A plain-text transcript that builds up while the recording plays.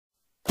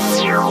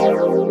Had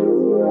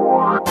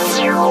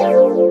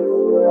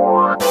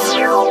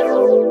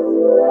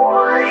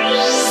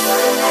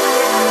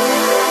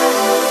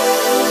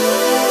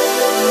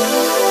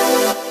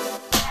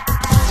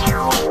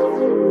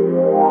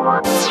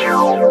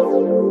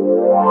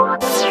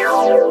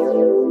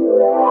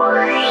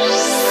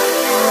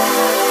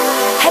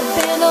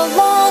been a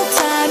long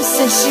time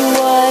since she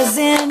was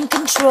in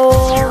control.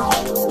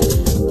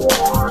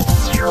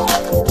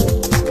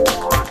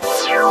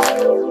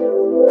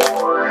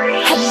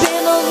 Had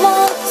been a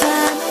long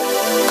time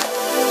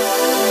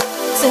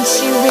since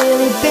she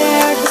really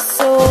bared her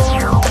soul.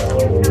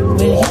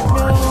 Will you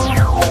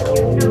know?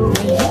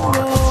 Will you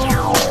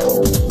know?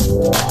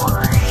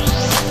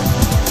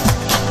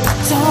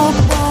 Don't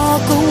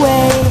walk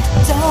away.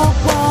 Don't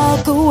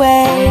walk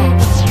away.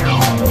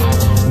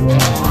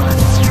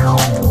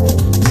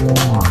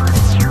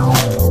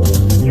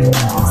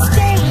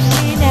 Stay with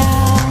me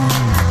now.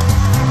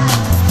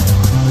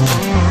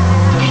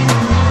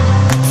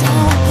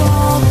 Don't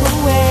walk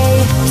away.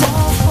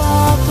 Don't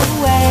walk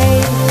away.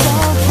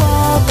 Don't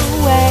walk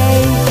away.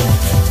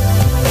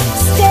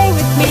 Stay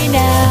with me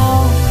now.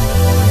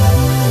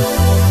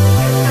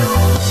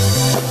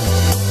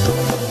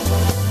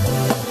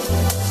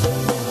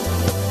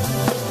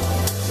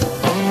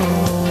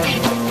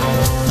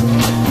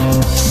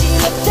 She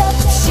looked up,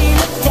 she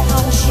looked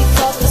down, she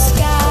thought the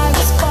sky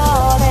was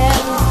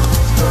falling.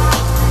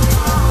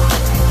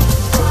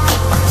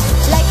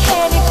 Like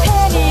Henny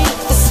Penny,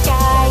 the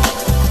sky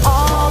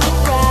all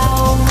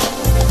around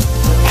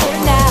her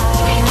now.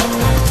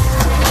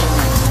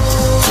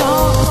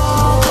 Don't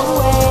walk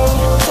away,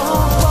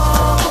 don't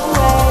walk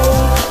away.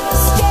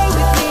 Stay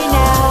with me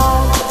now.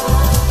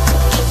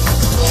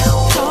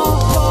 Don't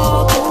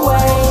walk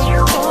away,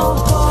 don't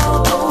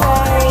walk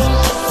away.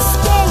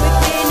 Stay with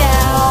me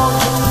now.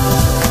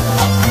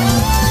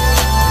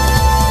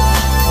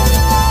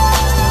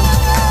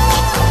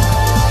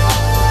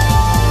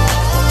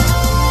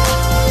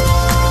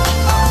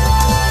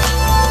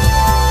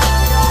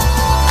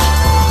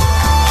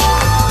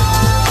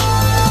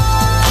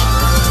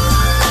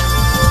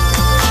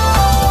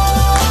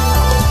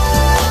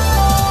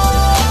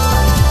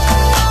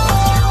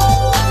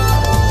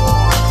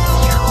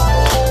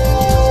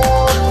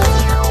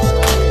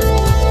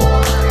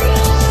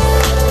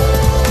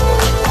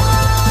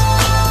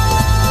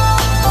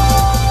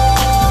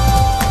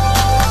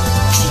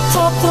 She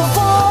talked of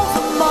all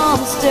the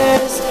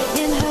monsters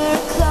in her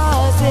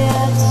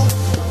closet.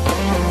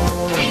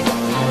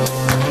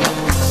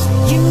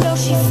 You know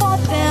she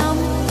fought them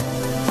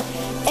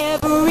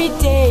every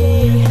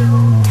day.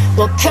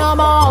 Well, come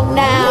on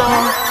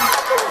now.